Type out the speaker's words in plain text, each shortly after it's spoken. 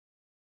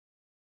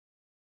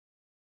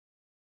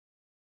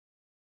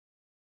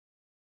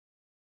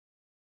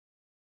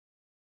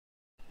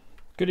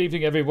Good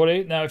evening,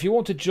 everybody. Now, if you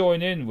want to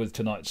join in with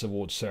tonight's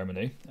awards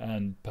ceremony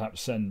and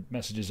perhaps send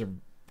messages of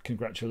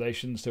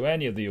congratulations to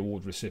any of the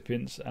award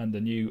recipients and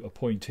the new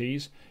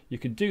appointees, you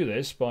can do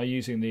this by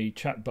using the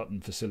chat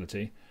button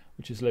facility,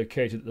 which is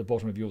located at the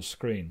bottom of your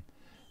screen.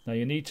 Now,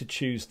 you need to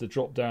choose the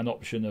drop-down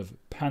option of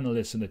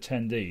panelists and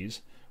attendees,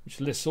 which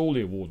lists all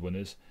the award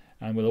winners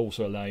and will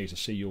also allow you to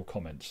see your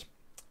comments.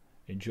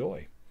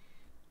 Enjoy.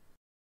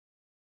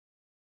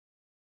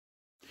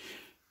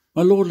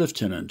 My Lord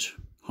Lieutenant,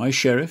 High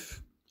Sheriff,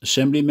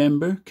 Assembly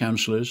Member,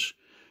 Councillors,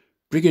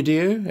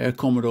 Brigadier, Air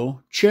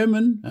Commodore,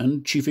 Chairman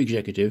and Chief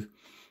Executive,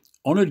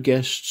 honoured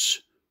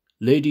guests,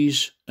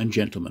 ladies and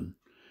gentlemen,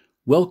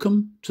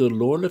 welcome to the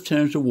Lord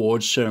Lieutenant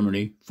Awards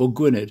ceremony for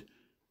Gwynedd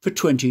for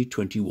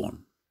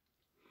 2021.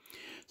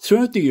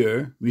 Throughout the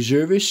year,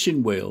 reservists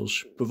in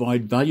Wales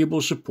provide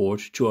valuable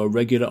support to our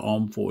regular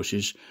armed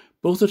forces,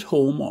 both at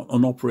home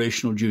on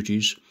operational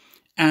duties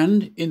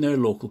and in their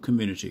local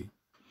community.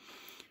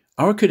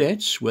 Our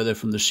cadets, whether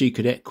from the Sea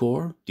Cadet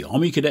Corps, the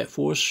Army Cadet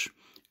Force,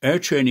 Air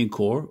Training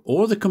Corps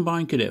or the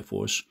Combined Cadet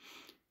Force,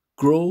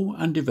 grow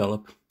and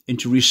develop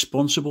into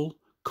responsible,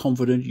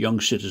 confident young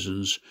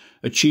citizens,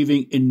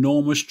 achieving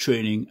enormous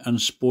training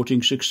and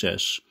sporting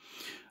success,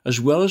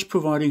 as well as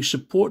providing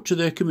support to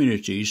their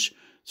communities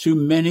through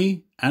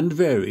many and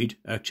varied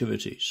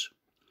activities.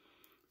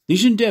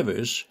 These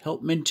endeavours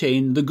help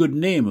maintain the good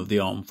name of the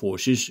armed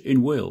forces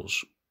in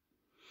Wales.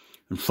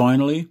 And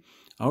finally,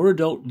 our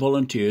adult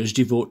volunteers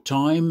devote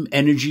time,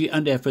 energy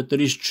and effort that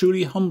is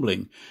truly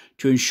humbling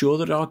to ensure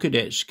that our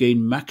cadets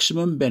gain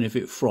maximum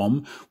benefit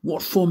from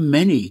what for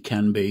many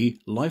can be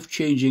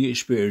life-changing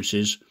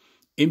experiences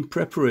in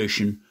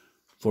preparation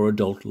for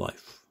adult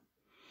life.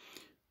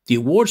 The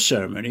award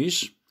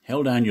ceremonies,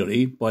 held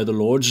annually by the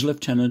Lords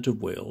Lieutenant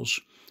of Wales,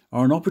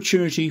 are an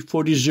opportunity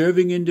for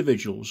deserving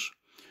individuals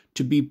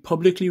to be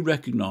publicly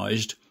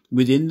recognised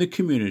within the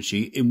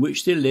community in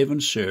which they live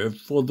and serve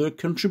for their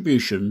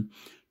contribution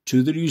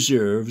to the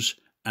reserves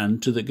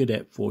and to the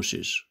cadet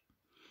forces.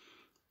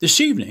 This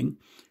evening,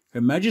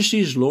 Her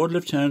Majesty's Lord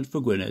Lieutenant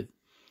for Gwynedd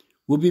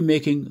will be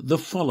making the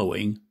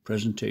following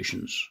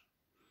presentations: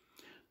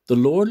 the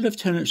Lord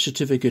Lieutenant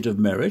Certificate of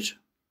Merit,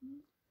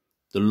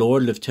 the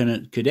Lord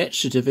Lieutenant Cadet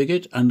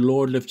Certificate and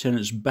Lord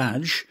Lieutenant's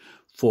Badge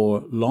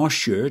for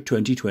last year,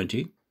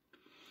 2020,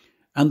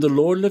 and the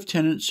Lord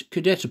Lieutenant's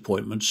Cadet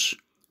Appointments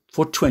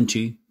for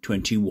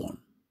 2021.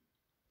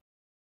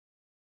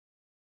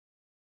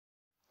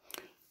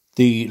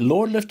 The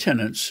Lord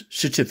Lieutenant's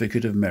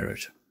Certificate of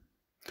Merit.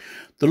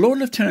 The Lord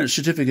Lieutenant's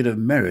Certificate of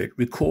Merit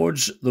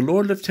records the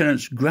Lord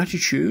Lieutenant's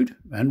gratitude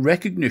and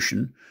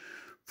recognition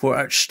for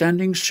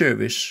outstanding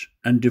service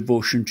and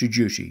devotion to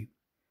duty.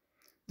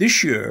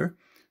 This year,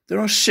 there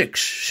are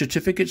 6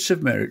 Certificates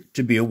of Merit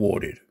to be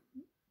awarded.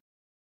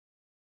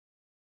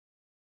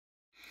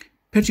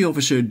 Petty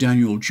Officer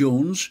Daniel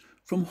Jones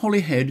from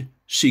Holyhead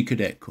Sea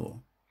Cadet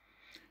Corps.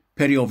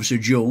 Petty Officer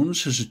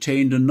Jones has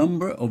attained a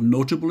number of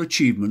notable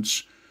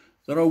achievements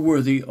that are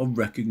worthy of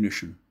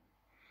recognition.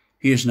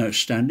 He is an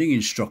outstanding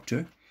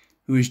instructor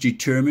who is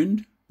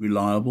determined,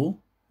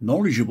 reliable,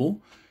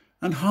 knowledgeable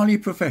and highly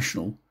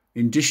professional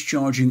in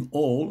discharging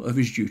all of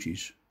his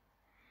duties.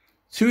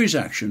 Through his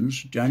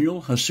actions,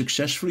 Daniel has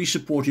successfully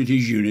supported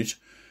his unit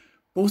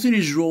both in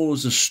his role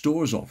as a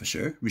stores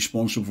officer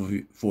responsible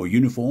for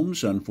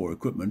uniforms and for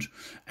equipment,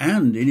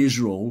 and in his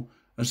role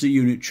as the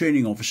unit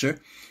training officer,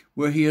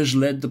 where he has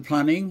led the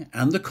planning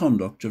and the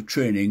conduct of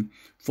training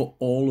for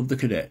all of the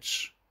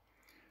cadets.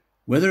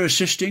 Whether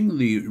assisting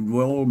the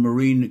Royal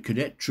Marine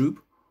Cadet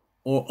Troop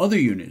or other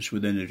units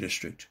within the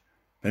district,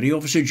 Petty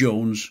Officer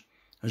Jones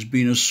has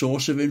been a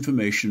source of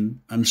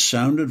information and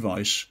sound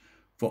advice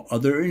for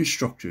other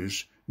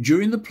instructors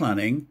during the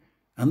planning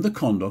and the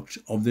conduct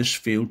of this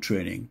field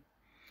training.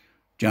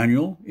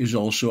 Daniel is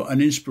also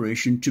an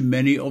inspiration to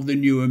many of the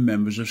newer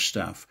members of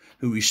staff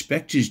who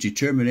respect his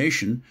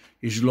determination,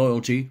 his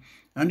loyalty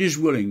and his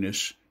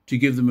willingness to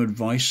give them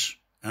advice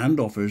and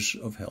offers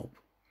of help.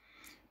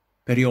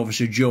 Petty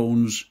Officer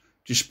Jones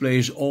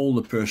displays all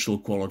the personal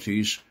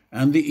qualities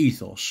and the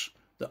ethos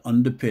that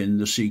underpin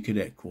the Sea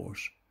Cadet Corps,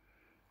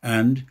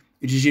 and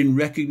it is in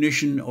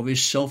recognition of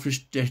his selfless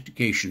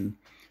dedication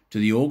to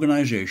the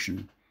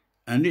organisation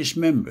and its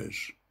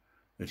members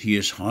that he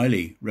is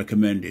highly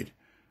recommended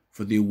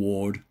for the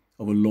award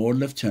of a Lord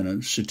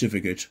Lieutenant's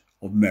Certificate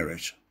of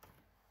Merit.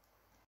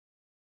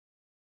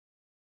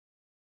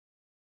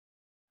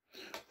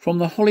 From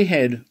the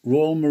Holyhead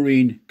Royal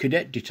Marine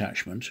Cadet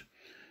Detachment,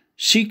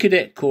 Sea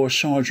Cadet Corps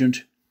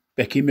Sergeant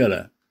Becky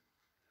Miller.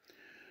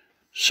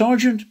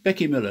 Sergeant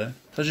Becky Miller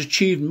has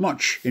achieved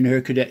much in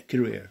her cadet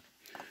career.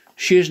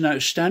 She is an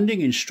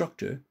outstanding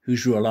instructor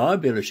whose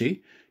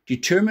reliability,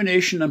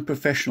 determination and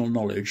professional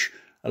knowledge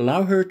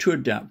allow her to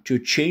adapt to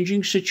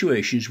changing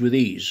situations with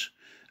ease,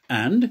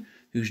 and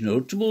whose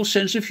notable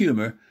sense of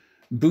humour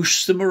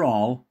boosts the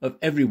morale of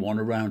everyone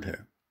around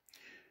her.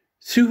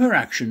 Through her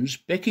actions,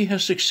 Becky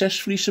has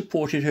successfully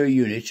supported her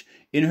unit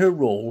in her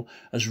role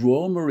as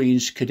Royal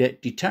Marines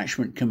Cadet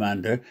Detachment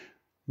Commander,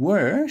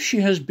 where she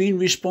has been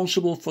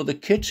responsible for the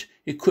kit,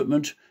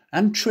 equipment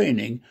and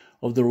training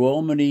of the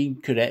Royal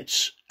Marine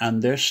Cadets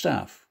and their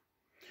staff.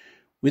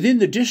 Within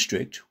the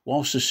district,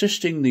 whilst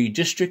assisting the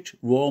District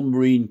Royal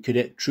Marine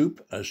Cadet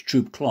Troop as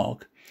Troop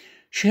Clerk,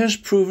 she has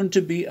proven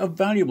to be a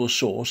valuable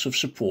source of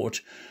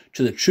support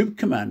to the troop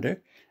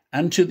commander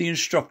and to the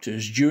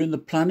instructors during the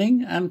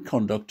planning and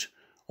conduct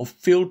of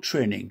field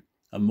training,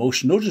 and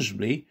most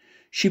noticeably,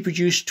 she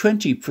produced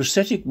 20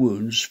 prosthetic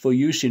wounds for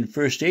use in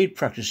first aid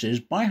practices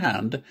by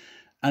hand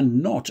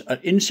and not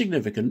at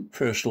insignificant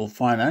personal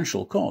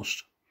financial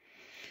cost.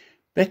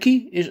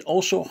 Becky is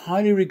also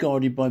highly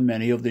regarded by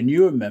many of the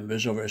newer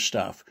members of her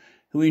staff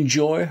who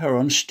enjoy her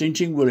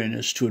unstinting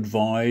willingness to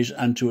advise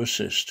and to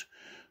assist.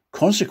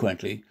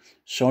 Consequently,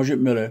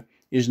 Sergeant Miller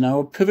is now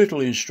a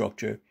pivotal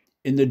instructor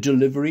in the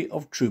delivery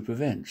of troop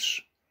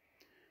events.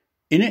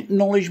 In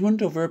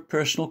acknowledgement of her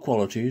personal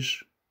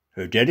qualities,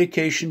 her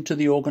dedication to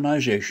the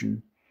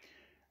organisation,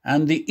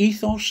 and the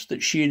ethos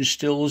that she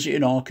instills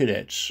in our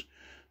cadets,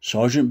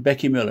 Sergeant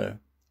Becky Miller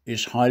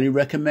is highly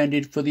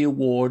recommended for the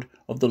award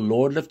of the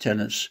Lord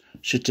Lieutenant's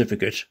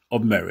Certificate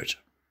of Merit.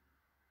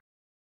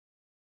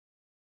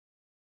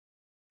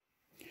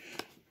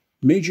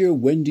 Major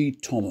Wendy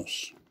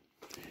Thomas.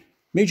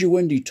 Major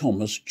Wendy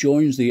Thomas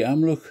joins the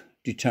Amlwch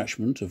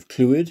detachment of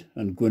Clwyd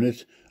and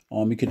Gwynedd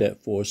Army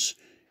Cadet Force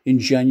in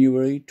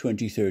January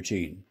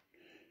 2013.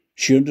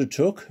 She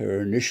undertook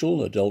her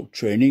initial adult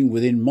training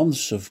within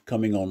months of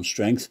coming on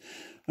strength,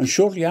 and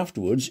shortly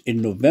afterwards,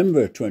 in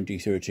November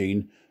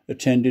 2013,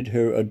 attended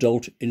her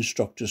adult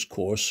instructor's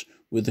course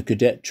with the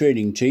cadet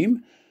training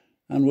team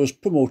and was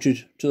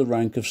promoted to the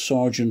rank of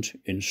sergeant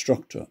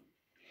instructor.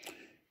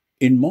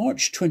 In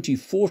March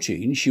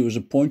 2014, she was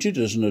appointed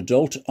as an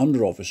adult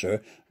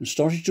under-officer and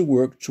started to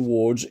work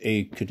towards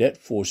a Cadet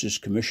Forces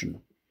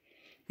commission.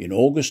 In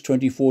August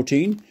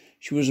 2014,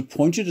 she was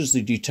appointed as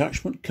the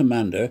detachment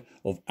commander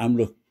of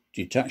Amlwch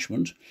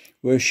Detachment,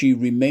 where she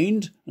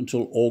remained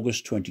until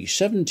August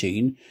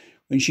 2017,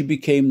 when she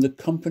became the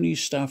company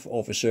staff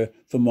officer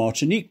for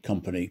Martinique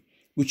Company,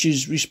 which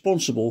is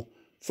responsible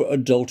for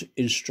adult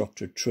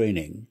instructor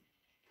training.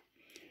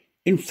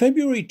 In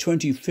February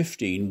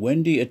 2015,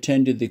 Wendy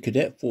attended the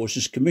Cadet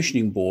Forces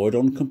Commissioning Board,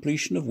 on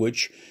completion of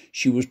which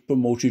she was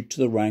promoted to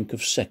the rank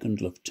of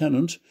Second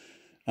Lieutenant,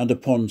 and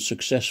upon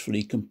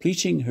successfully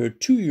completing her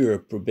 2-year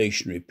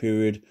probationary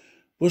period,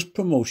 was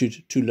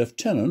promoted to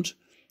Lieutenant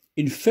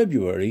in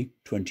February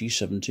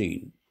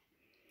 2017.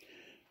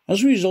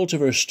 As a result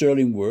of her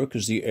sterling work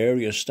as the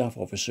area staff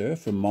officer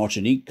for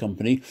Martinique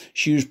Company,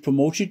 she was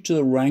promoted to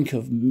the rank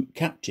of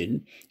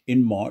captain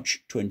in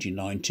March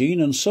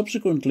 2019, and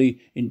subsequently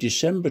in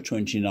December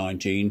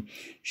 2019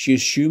 she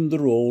assumed the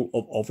role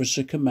of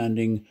officer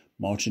commanding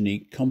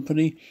Martinique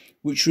Company,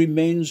 which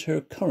remains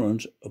her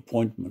current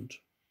appointment.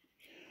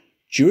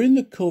 During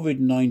the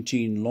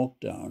COVID-19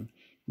 lockdown,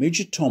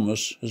 Major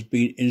Thomas has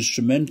been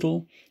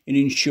instrumental in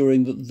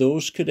ensuring that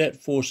those Cadet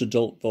Force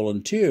adult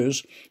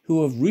volunteers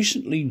who have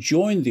recently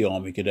joined the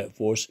Army Cadet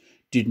Force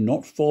did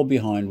not fall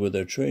behind with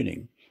their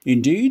training.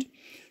 Indeed,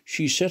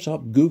 she set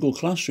up Google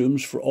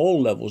Classrooms for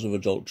all levels of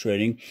adult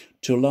training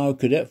to allow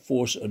Cadet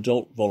Force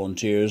adult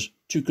volunteers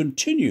to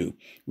continue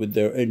with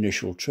their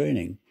initial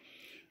training.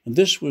 And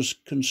this was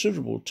a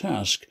considerable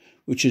task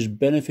which has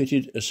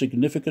benefited a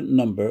significant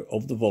number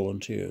of the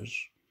volunteers.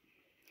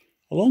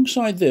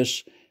 Alongside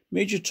this,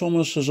 Major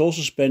Thomas has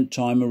also spent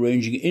time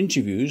arranging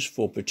interviews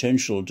for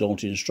potential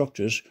adult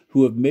instructors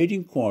who have made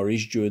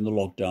inquiries during the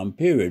lockdown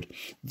period,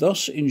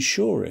 thus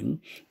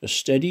ensuring a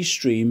steady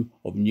stream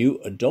of new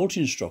adult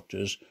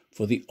instructors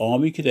for the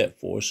Army Cadet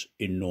Force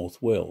in North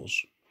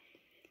Wales.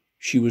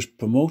 She was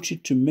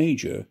promoted to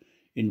Major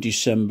in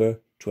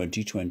December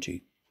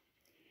 2020.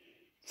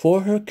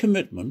 For her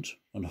commitment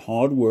and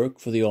hard work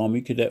for the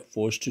Army Cadet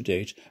Force to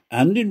date,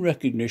 and in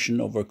recognition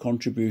of her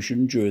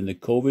contribution during the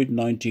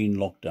COVID-19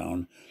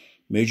 lockdown,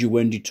 Major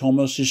Wendy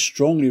Thomas is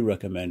strongly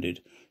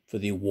recommended for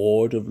the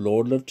award of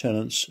Lord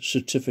Lieutenant's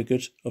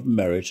Certificate of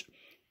Merit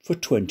for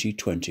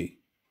 2020.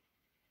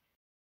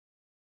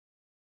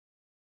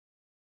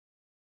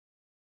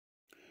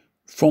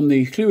 From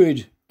the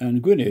Clwyd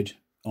and Gwynedd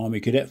Army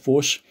Cadet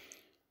Force,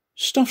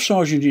 Staff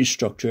Sergeant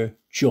Instructor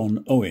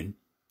John Owen.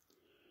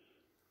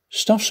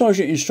 Staff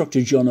Sergeant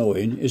Instructor John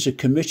Owen is a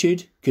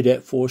committed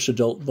Cadet Force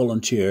adult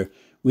volunteer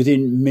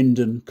within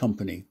Minden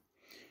Company.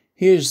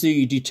 He is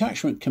the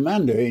detachment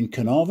commander in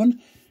Carnarvon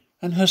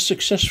and has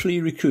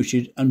successfully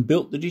recruited and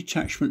built the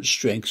detachment's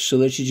strength so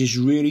that it is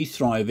really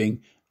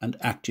thriving and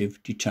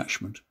active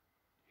detachment.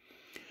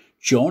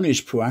 John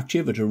is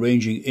proactive at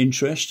arranging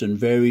interest and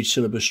varied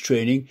syllabus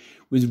training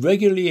with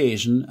regular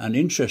liaison and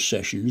interest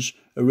sessions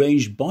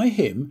arranged by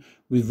him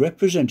with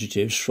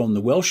representatives from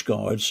the Welsh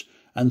Guards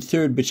and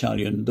 3rd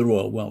Battalion, the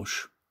Royal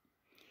Welsh.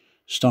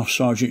 Staff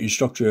Sergeant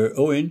Instructor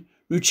Owen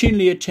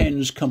routinely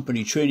attends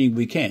company training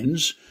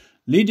weekends,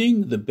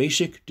 leading the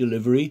basic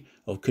delivery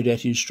of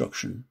cadet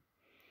instruction.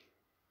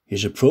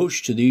 His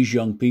approach to these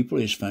young people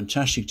is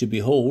fantastic to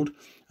behold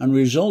and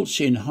results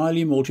in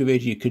highly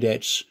motivated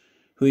cadets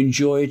who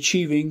enjoy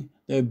achieving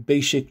their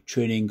basic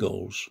training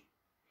goals.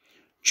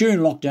 During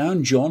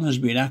lockdown, John has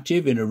been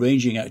active in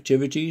arranging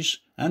activities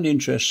and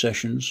interest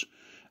sessions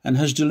and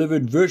has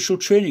delivered virtual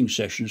training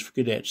sessions for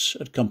cadets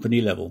at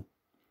company level.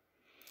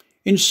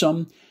 In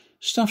sum,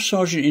 Staff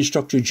Sergeant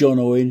Instructor John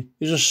Owen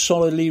is a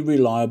solidly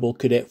reliable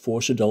Cadet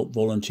Force adult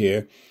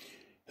volunteer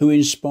who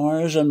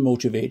inspires and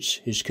motivates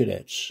his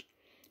cadets.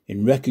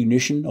 In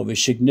recognition of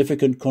his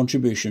significant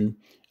contribution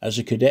as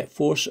a Cadet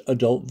Force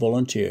adult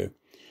volunteer,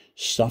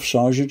 Staff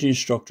Sergeant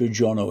Instructor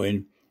John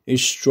Owen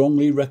is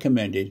strongly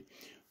recommended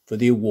for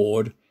the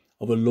award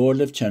of a Lord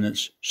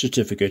Lieutenant's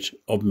Certificate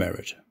of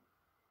Merit.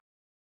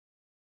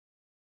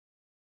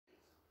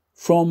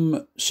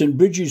 From St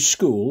Bridget's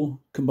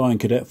School, Combined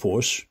Cadet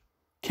Force,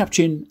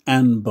 Captain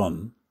Anne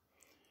Bunn.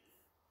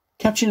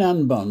 Captain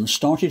Anne Bunn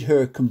started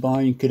her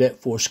Combined Cadet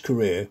Force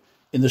career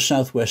in the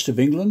southwest of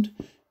England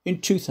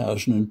in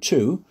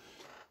 2002,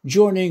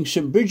 joining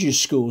St Bridget's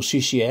School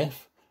CCF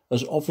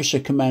as Officer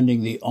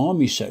Commanding the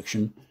Army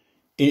Section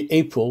in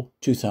April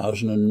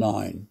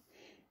 2009.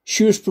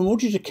 She was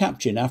promoted to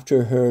Captain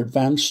after her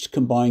Advanced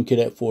Combined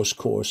Cadet Force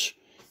course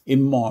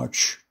in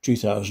March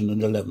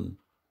 2011.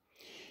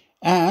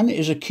 Anne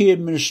is a key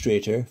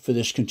administrator for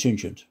this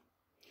contingent.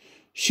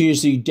 She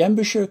is the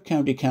Denbighshire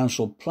County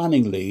Council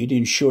Planning Lead,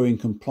 ensuring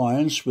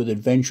compliance with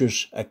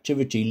Adventurous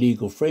Activity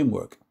Legal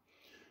Framework.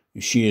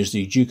 She is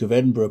the Duke of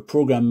Edinburgh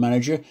Programme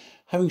Manager,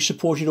 having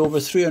supported over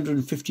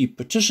 350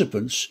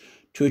 participants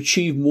to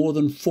achieve more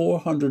than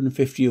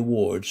 450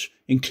 awards,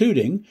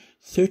 including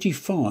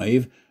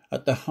 35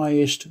 at the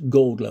highest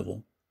gold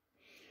level.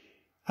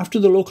 After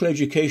the local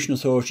education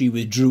authority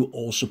withdrew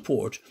all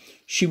support,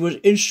 she was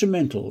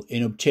instrumental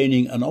in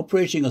obtaining an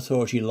operating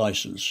authority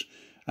licence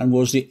and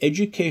was the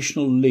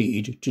educational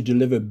lead to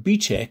deliver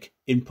BTEC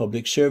in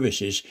public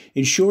services,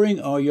 ensuring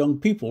our young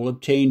people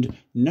obtained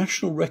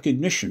national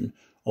recognition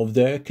of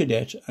their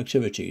cadet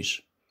activities.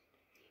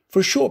 For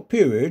a short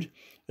period,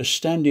 as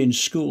stand-in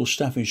school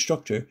staff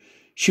instructor,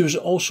 she was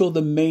also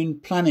the main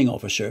planning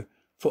officer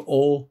for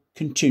all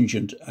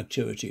contingent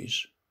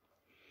activities.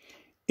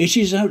 It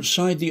is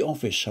outside the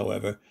office,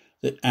 however,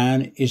 that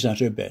Anne is at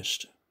her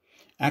best.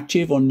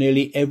 Active on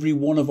nearly every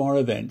one of our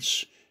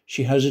events,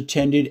 she has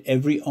attended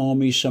every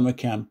Army summer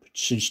camp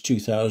since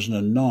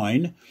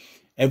 2009,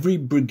 every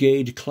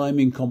brigade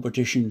climbing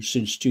competition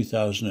since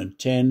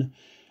 2010,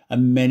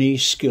 and many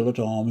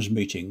skill-at-arms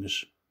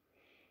meetings,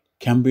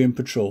 Cambrian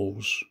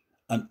patrols,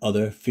 and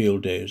other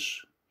field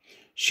days.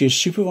 She has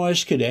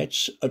supervised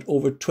cadets at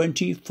over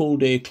 20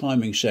 full-day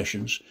climbing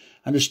sessions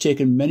and has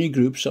taken many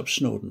groups up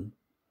Snowdon.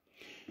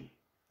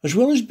 As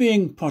well as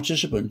being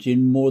participant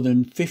in more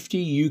than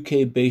 50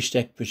 UK-based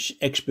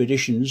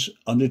expeditions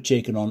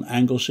undertaken on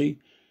Anglesey,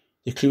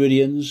 the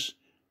Clwydians,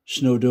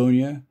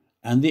 Snowdonia,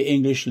 and the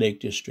English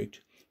Lake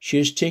District, she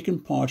has taken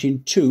part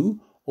in 2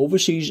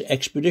 overseas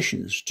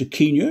expeditions to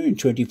Kenya in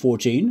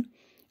 2014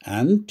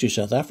 and to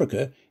South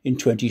Africa in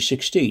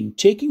 2016,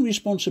 taking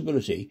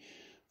responsibility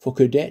for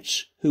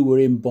cadets who were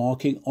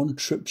embarking on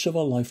trips of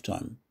a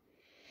lifetime.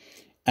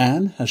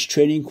 Anne has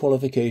training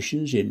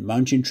qualifications in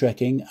mountain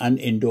trekking and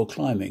indoor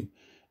climbing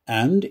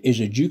and is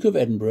a Duke of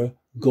Edinburgh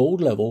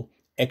Gold Level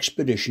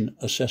Expedition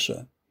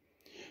Assessor.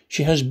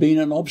 She has been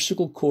an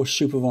obstacle course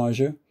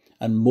supervisor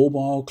and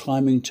mobile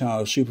climbing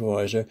tower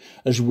supervisor,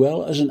 as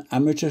well as an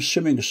amateur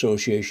swimming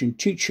association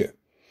teacher,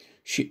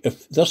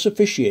 thus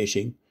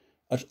officiating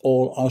at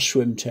all our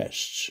swim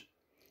tests.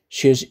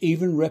 She has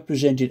even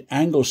represented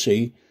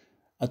Anglesey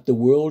at the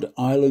World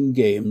Island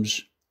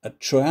Games at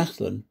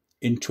Triathlon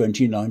in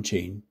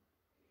 2019.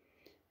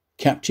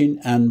 Captain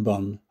Anne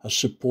Bunn has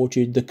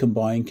supported the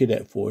Combined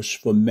Cadet Force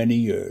for many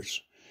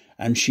years,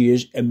 and she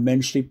is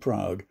immensely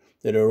proud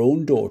that her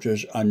own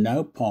daughters are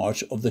now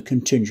part of the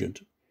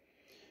contingent.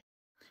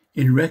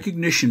 In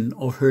recognition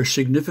of her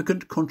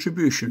significant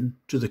contribution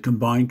to the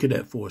Combined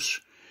Cadet Force,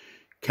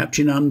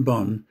 Captain Anne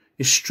Bunn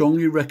is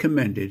strongly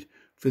recommended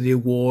for the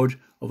award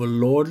of a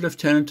Lord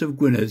Lieutenant of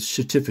Gwynedd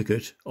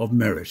Certificate of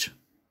Merit.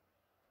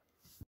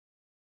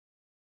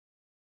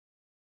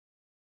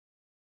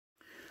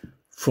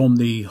 From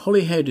the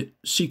Holyhead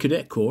Sea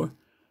Cadet Corps,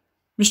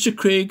 Mr.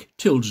 Craig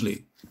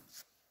Tildesley.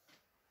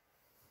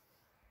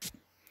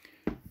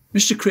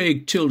 Mr.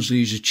 Craig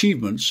Tildesley's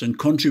achievements and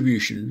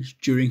contributions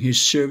during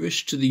his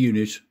service to the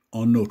unit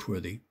are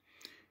noteworthy.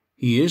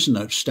 He is an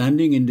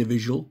outstanding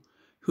individual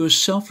who has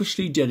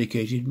selflessly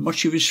dedicated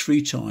much of his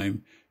free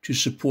time to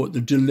support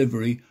the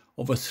delivery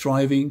of a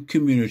thriving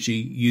community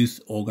youth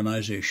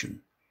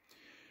organisation.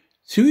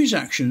 Through his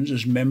actions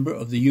as member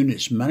of the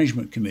unit's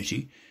management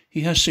committee,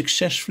 he has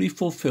successfully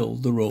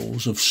fulfilled the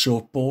roles of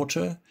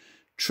supporter,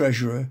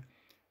 treasurer,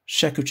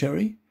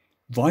 secretary,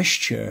 vice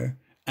chair,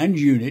 and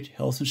unit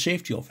health and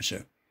safety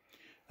officer.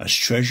 As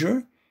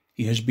treasurer,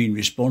 he has been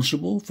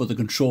responsible for the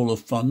control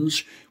of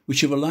funds which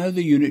have allowed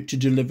the unit to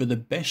deliver the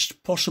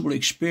best possible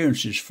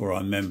experiences for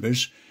our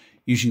members,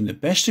 using the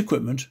best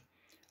equipment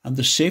and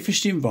the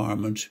safest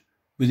environment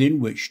within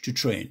which to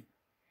train.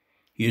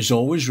 He is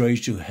always ready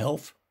to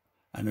help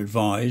and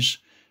advise,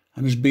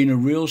 and has been a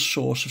real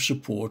source of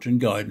support and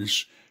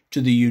guidance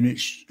to the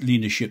unit's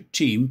leadership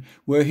team,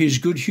 where his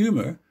good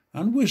humour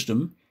and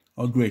wisdom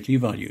are greatly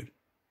valued.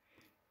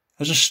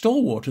 As a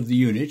stalwart of the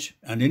unit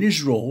and in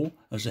his role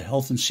as a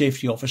health and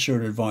safety officer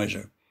and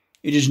advisor,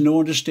 it is no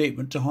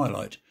understatement to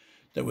highlight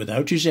that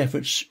without his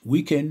efforts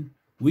week in,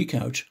 week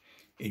out,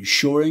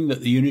 ensuring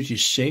that the unit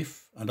is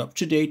safe and up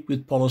to date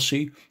with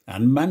policy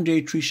and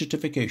mandatory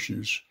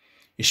certifications,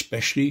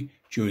 especially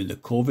during the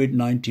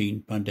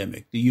COVID-19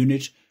 pandemic, the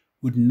unit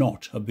would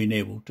not have been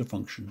able to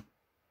function.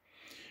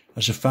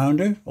 As a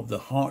founder of the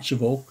Hearts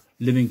of Oak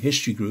Living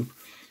History Group,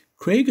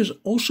 Craig has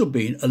also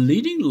been a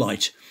leading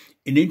light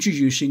in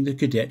introducing the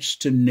cadets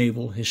to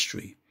naval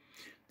history.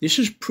 This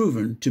has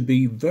proven to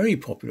be a very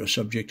popular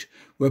subject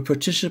where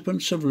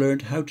participants have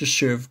learned how to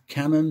serve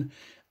cannon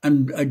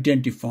and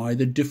identify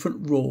the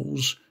different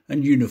roles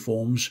and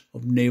uniforms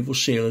of naval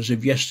sailors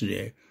of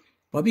yesterday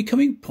by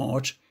becoming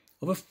part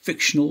of a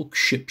fictional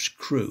ship's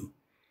crew.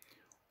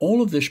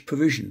 All of this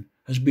provision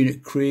has been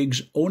at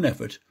Craig's own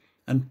effort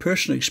and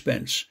personal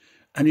expense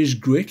and is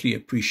greatly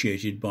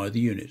appreciated by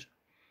the unit.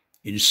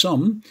 In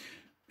sum,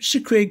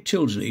 Mr. Craig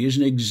Tildesley is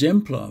an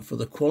exemplar for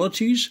the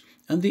qualities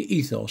and the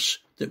ethos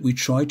that we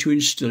try to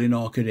instill in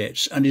our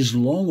cadets and is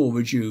long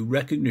overdue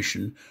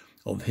recognition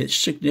of his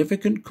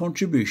significant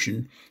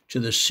contribution to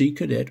the Sea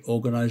Cadet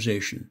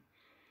organisation.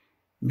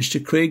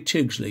 Mr. Craig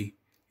Tildesley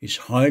is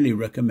highly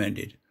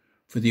recommended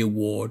for the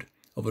award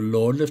of a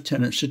Lord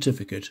Lieutenant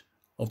Certificate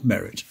of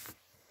Merit.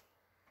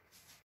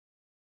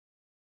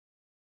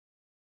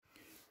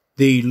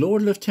 The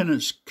Lord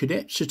Lieutenant's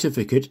Cadet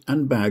Certificate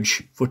and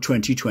Badge for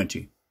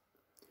 2020.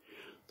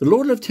 The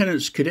Lord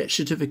Lieutenant's Cadet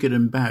Certificate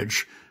and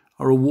Badge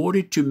are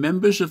awarded to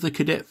members of the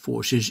cadet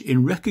forces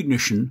in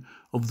recognition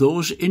of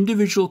those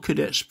individual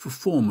cadets'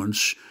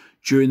 performance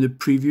during the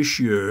previous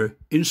year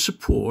in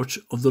support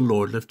of the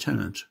Lord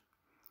Lieutenant.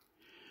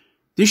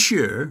 This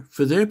year,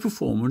 for their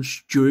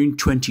performance during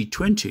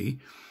 2020,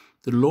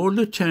 the Lord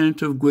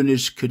Lieutenant of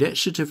Gwynnedd's Cadet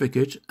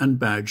Certificate and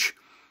Badge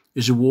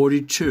is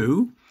awarded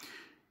to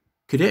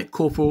Cadet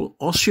Corporal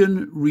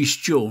Ossian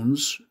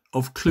Rhys-Jones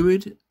of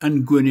Clwyd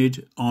and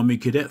Gwynedd Army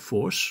Cadet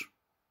Force,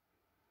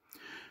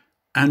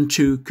 and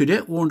to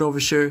Cadet Warrant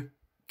Officer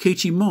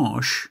Katie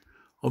Marsh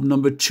of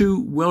No.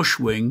 2 Welsh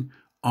Wing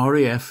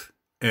RAF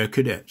Air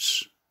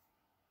Cadets.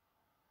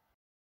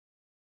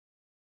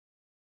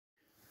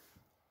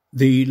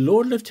 The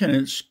Lord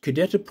Lieutenant's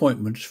Cadet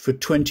Appointments for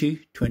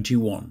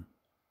 2021.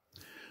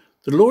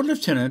 The Lord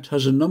Lieutenant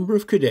has a number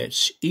of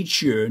cadets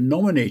each year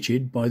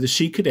nominated by the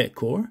Sea Cadet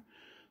Corps,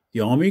 the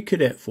Army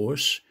Cadet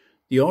Force,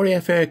 the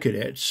RAF Air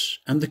Cadets,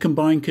 and the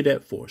Combined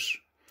Cadet Force.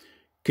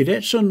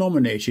 Cadets are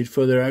nominated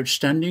for their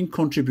outstanding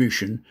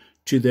contribution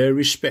to their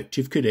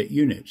respective cadet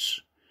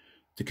units.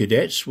 The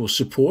cadets will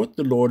support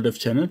the Lord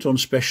Lieutenant on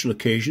special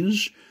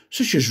occasions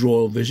such as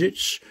royal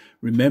visits,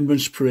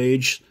 remembrance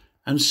parades,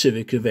 and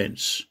civic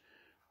events.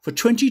 For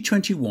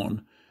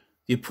 2021,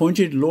 the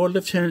appointed Lord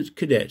Lieutenant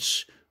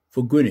cadets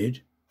for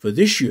Gwynedd for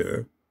this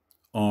year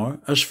are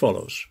as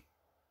follows.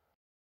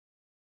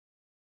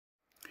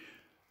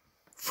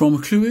 From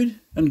Clwyd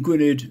and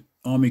Gwynedd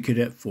Army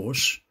Cadet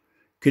Force,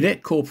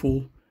 Cadet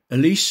Corporal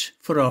Elise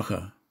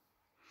Faracha.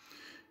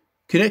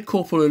 Cadet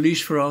Corporal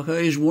Elise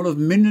Faracha is one of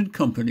Minden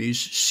Company's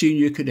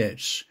senior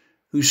cadets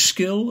whose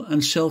skill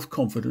and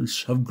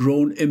self-confidence have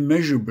grown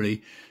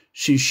immeasurably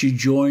since she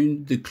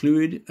joined the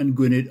Clwyd and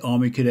Gwynedd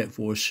Army Cadet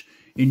Force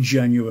in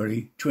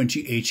January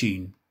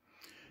 2018.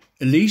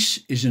 Elise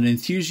is an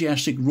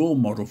enthusiastic role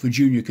model for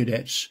junior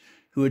cadets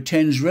who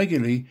attends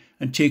regularly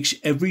and takes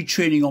every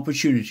training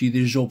opportunity that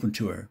is open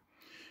to her.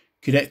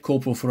 Cadet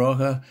Corporal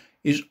Faracha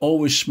is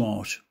always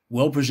smart,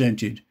 well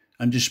presented,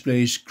 and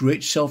displays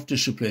great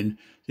self-discipline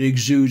that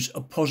exudes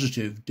a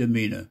positive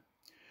demeanour.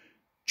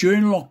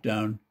 During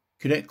lockdown,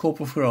 Cadet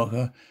Corporal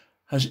Faracha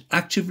has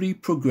actively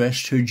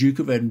progressed her Duke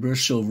of Edinburgh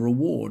Silver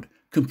Award,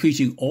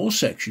 completing all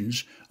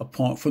sections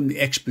apart from the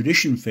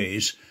expedition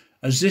phase,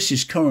 as this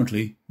is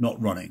currently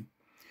not running.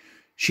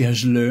 She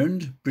has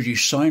learned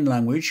British Sign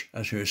Language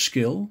as her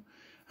skill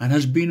and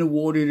has been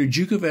awarded a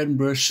Duke of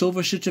Edinburgh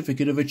Silver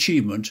Certificate of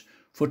Achievement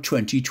for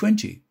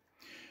 2020.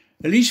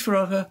 Elise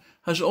Faracha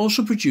has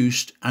also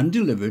produced and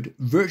delivered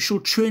virtual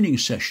training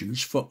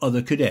sessions for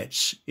other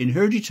cadets in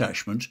her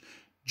detachment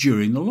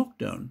during the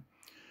lockdown,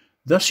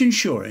 thus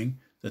ensuring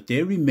that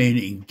they remain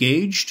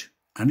engaged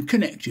and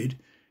connected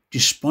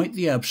despite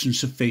the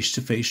absence of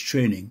face-to-face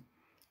training.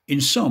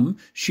 In sum,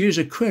 she is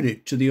a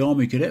credit to the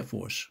Army Cadet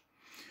Force.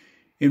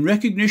 In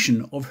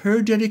recognition of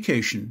her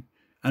dedication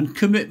and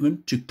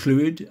commitment to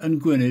Clwyd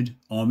and Gwynedd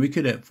Army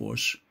Cadet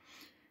Force,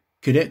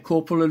 Cadet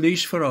Corporal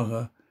Elise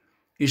Faracha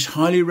is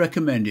highly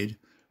recommended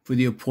for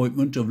the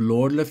appointment of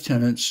Lord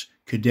Lieutenant's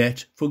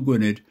Cadet for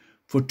Gwynedd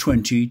for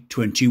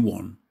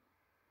 2021.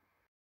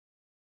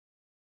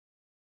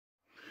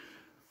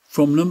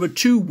 From No.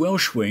 2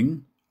 Welsh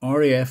Wing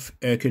RAF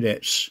Air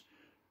Cadets,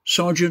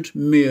 Sergeant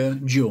Mia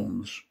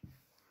Jones.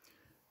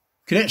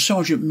 Cadet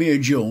Sergeant Mia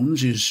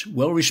Jones is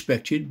well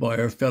respected by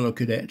her fellow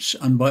cadets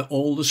and by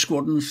all the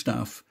squadron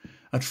staff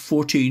at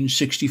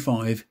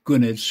 1465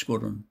 Gwynedd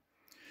Squadron.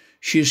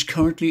 she is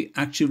currently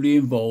actively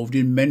involved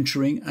in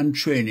mentoring and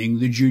training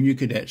the junior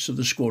cadets of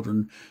the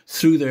squadron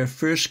through their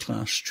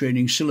first-class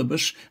training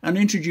syllabus and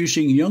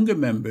introducing younger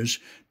members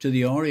to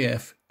the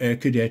RAF Air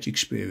Cadet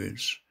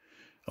experience.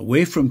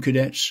 Away from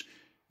cadets,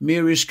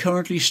 Mia is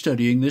currently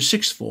studying the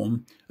sixth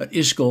form at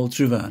Ysgol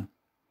Tryfan.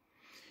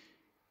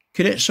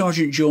 Cadet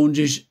Sergeant Jones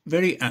is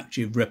very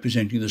active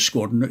representing the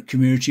squadron at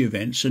community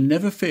events and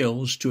never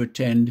fails to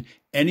attend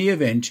any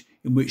event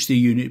in which the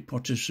unit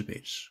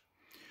participates.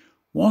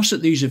 Whilst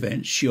at these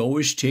events, she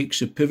always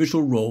takes a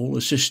pivotal role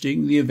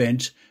assisting the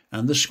event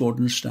and the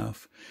squadron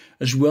staff,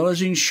 as well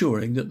as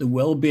ensuring that the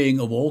well-being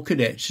of all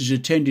cadets is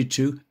attended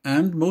to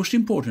and, most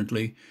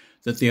importantly,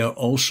 that they are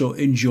also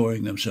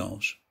enjoying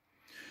themselves.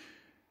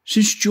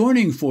 Since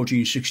joining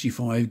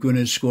 1465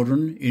 Gwynedd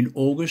Squadron in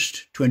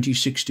August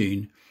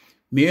 2016,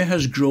 Mia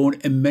has grown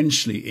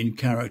immensely in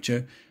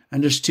character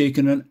and has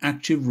taken an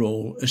active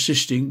role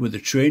assisting with the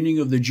training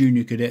of the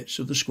junior cadets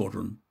of the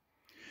squadron.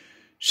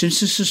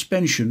 Since the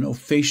suspension of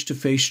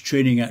face-to-face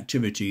training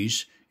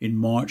activities in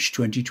March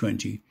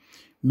 2020,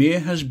 Mia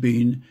has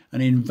been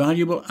an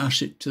invaluable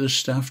asset to the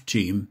staff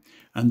team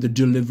and the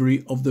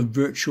delivery of the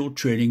virtual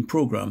training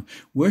programme,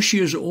 where she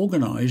has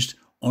organised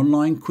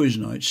online quiz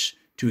nights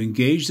to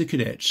engage the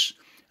cadets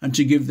and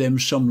to give them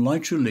some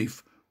light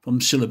relief from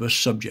syllabus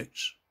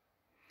subjects.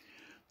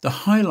 The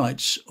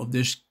highlights of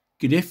this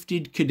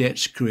gifted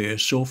cadet's career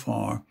so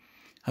far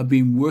have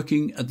been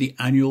working at the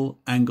annual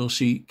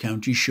Anglesey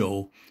County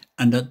Show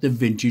and at the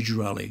Vintage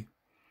Rally.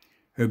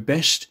 Her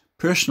best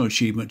personal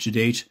achievement to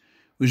date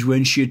was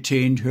when she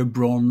attained her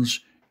bronze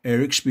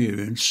Air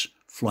Experience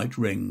flight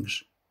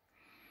rings.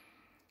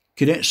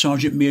 Cadet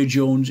Sergeant Mia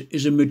Jones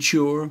is a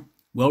mature,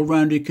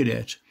 well-rounded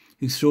cadet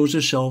who throws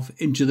herself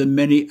into the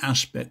many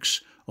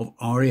aspects of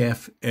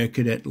RAF Air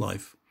Cadet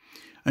life,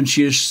 and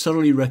she is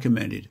thoroughly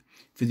recommended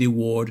for the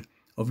award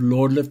of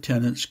Lord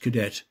Lieutenant's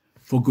Cadet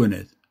for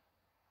Gwynedd.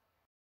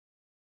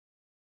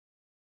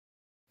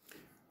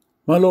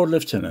 My Lord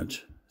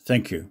Lieutenant,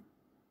 thank you.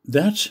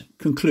 That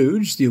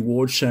concludes the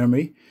award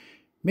ceremony.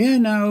 May I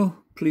now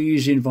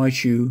please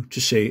invite you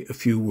to say a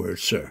few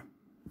words, sir?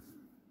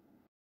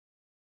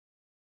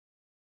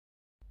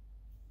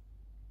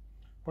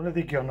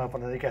 Boneddigion a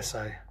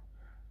boneddigesau.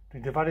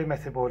 Dwi'n difaru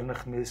methu bod yn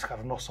eich mysg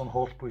ar y noson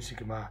holl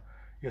bwysig yma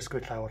I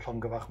ysgwyd llaw a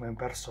llongyfach mewn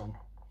berson.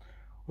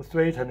 Wrth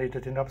dweud hynny,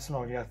 dydy'n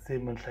absynoliaeth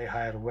ddim yn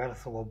lleihau'r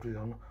werth o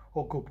wobryddion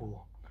o gwbl.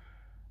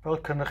 Fel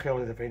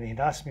cynrychiolydd y fe'n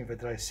hunas, mi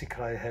fedrai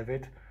sicrhau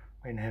hefyd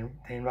mae'n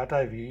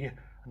teimladau fi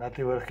yn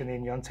adlewyrch yn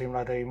union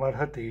teimladau mor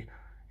hydy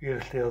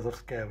i'r lleoedd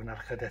wrth gefn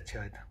a'r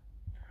chadetiaid.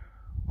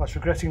 Whilst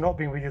regretting not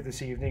being with you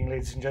this evening,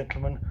 ladies and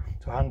gentlemen,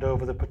 to hand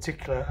over the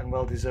particular and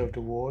well-deserved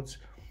awards,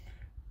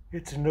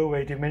 it in no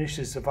way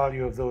diminishes the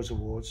value of those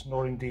awards,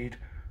 nor indeed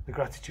the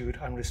gratitude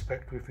and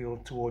respect we feel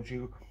towards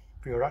you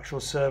for your actual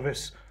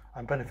service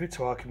and benefit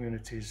to our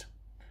communities.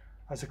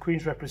 As the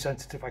Queen's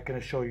representative, I can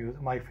assure you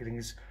that my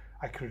feelings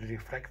accurately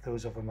reflect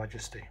those of Her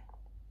Majesty.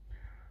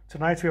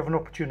 Tonight we have an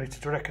opportunity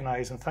to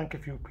recognise and thank a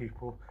few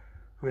people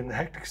who, in the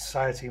hectic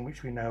society in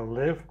which we now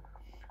live,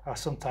 are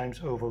sometimes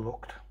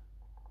overlooked.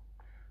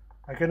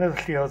 Mae gennyf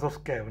y lleoedd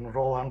wrth gefn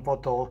rôl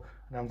anfodol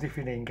yn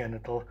amddiffyn ein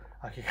genedl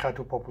ac I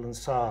chadw pobl yn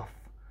saff.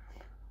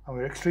 And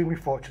we're extremely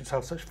fortunate to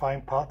have such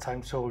fine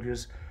part-time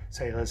soldiers,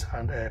 sailors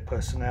and air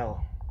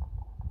personnel.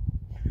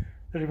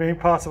 They remain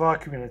part of our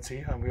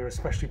community and we are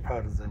especially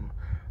proud of them.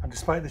 And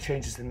despite the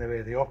changes in the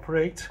way they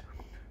operate,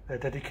 their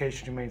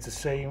dedication remains the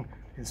same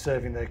in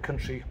serving their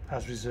country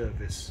as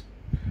reservists.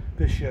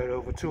 This year,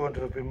 over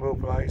 200 have been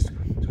mobilised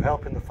to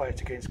help in the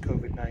fight against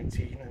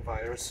COVID-19 and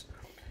virus.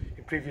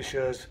 In previous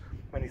years,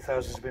 many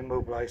thousands have been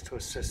mobilised to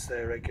assist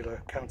their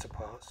regular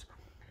counterparts.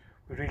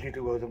 We really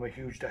do owe them a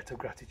huge debt of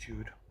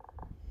gratitude.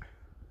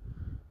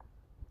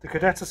 The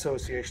Cadet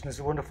Association is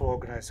a wonderful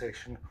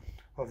organisation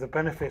of the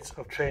benefits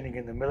of training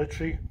in the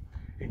military,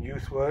 in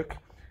youth work,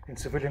 in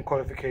civilian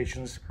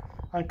qualifications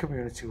and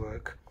community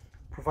work,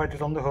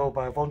 provided on the whole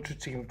by a voluntary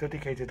team of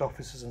dedicated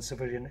officers and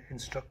civilian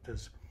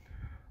instructors.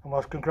 And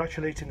whilst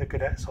congratulating the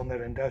cadets on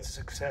their undoubted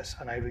success,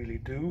 and I really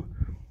do,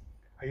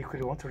 I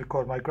equally want to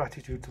record my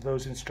gratitude to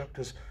those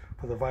instructors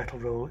for the vital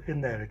role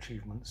in their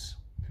achievements.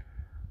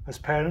 As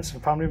parents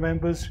and family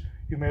members,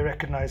 you may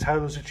recognise how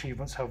those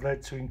achievements have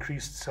led to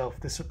increased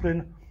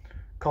self-discipline,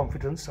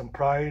 confidence and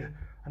pride,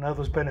 and how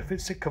those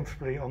benefits sit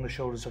comfortably on the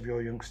shoulders of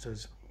your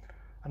youngsters.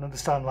 And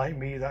understand, like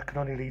me, that can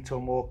only lead to a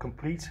more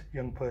complete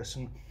young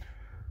person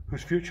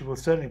whose future will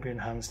certainly be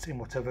enhanced in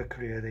whatever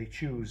career they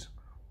choose.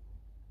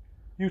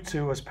 You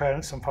too, as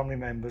parents and family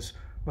members,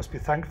 must be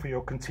thanked for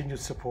your continued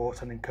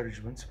support and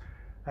encouragement.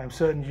 I am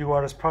certain you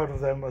are as proud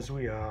of them as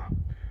we are.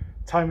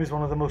 Time is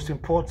one of the most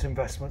important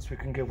investments we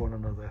can give one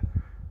another,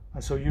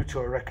 and so you two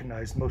are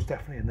recognised most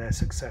definitely in their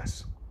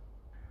success.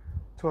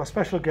 To our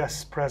special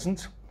guests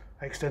present,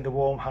 I extend a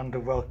warm hand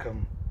of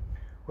welcome.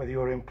 Whether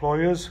you are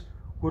employers,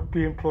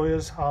 would-be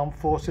employers, armed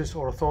forces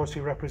or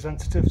authority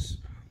representatives,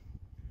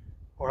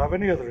 or have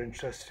any other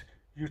interest,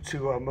 you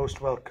too are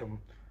most welcome,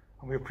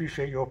 and we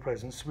appreciate your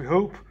presence. We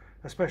hope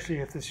especially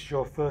if this is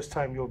your first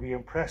time. You'll be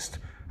impressed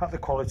at the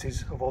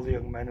qualities of all the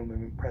young men and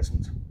women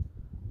present.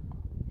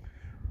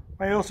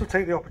 May I also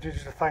take the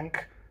opportunity to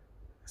thank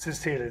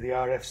sincerely the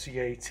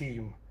RFCA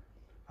team.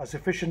 As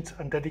efficient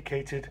and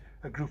dedicated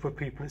a group of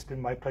people, it's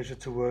been my pleasure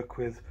to work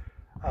with,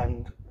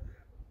 and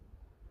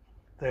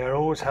they are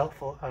always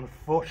helpful and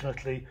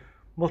fortunately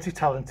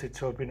multi-talented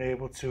to have been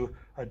able to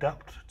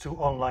adapt to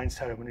online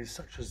ceremonies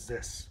such as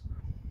this.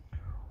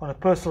 On a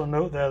personal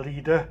note, their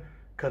leader,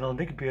 Colonel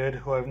Nick Beard,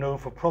 who I've known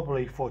for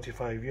probably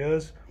 45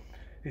 years,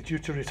 is due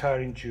to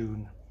retire in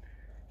June.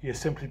 He has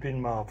simply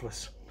been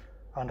marvellous,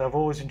 and I've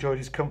always enjoyed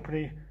his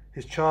company.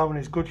 His charm and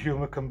his good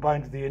humour,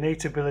 combined with the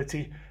innate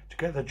ability to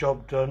get the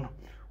job done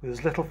with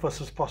as little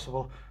fuss as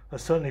possible,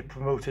 has certainly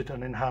promoted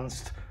and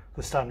enhanced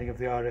the standing of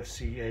the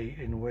RFCA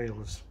in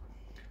Wales.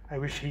 I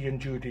wish he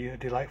and Judy a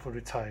delightful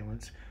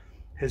retirement.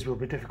 His will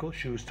be difficult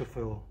shoes to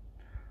fill.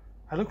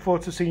 I look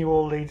forward to seeing you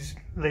all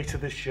later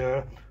this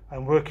year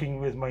and working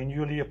with my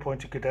newly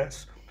appointed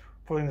cadets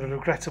following the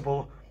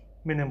regrettable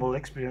minimal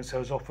experience I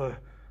was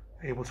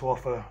able to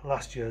offer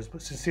last year's,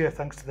 but sincere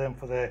thanks to them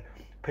for their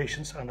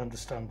patience and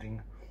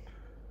understanding.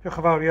 Diolch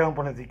yn fawr iawn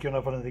boneddigion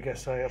a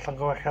boneddigesau, a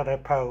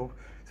llongyfarchiadau pawb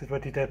sydd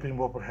wedi derbyn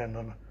wobr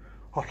heno'n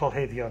hollol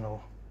haeddiannol.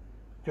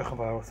 Diolch yn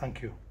fawr, thank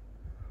you.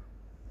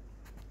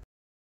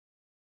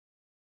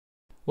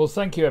 Well,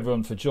 thank you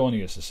everyone for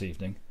joining us this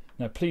evening.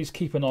 Now please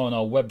keep an eye on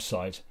our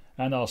website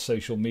and our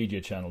social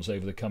media channels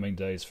over the coming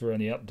days for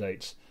any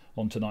updates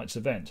on tonight's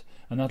event,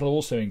 and that'll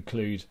also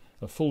include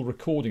a full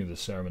recording of the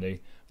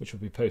ceremony which will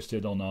be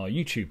posted on our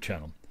YouTube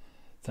channel.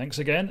 Thanks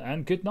again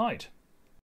and good night.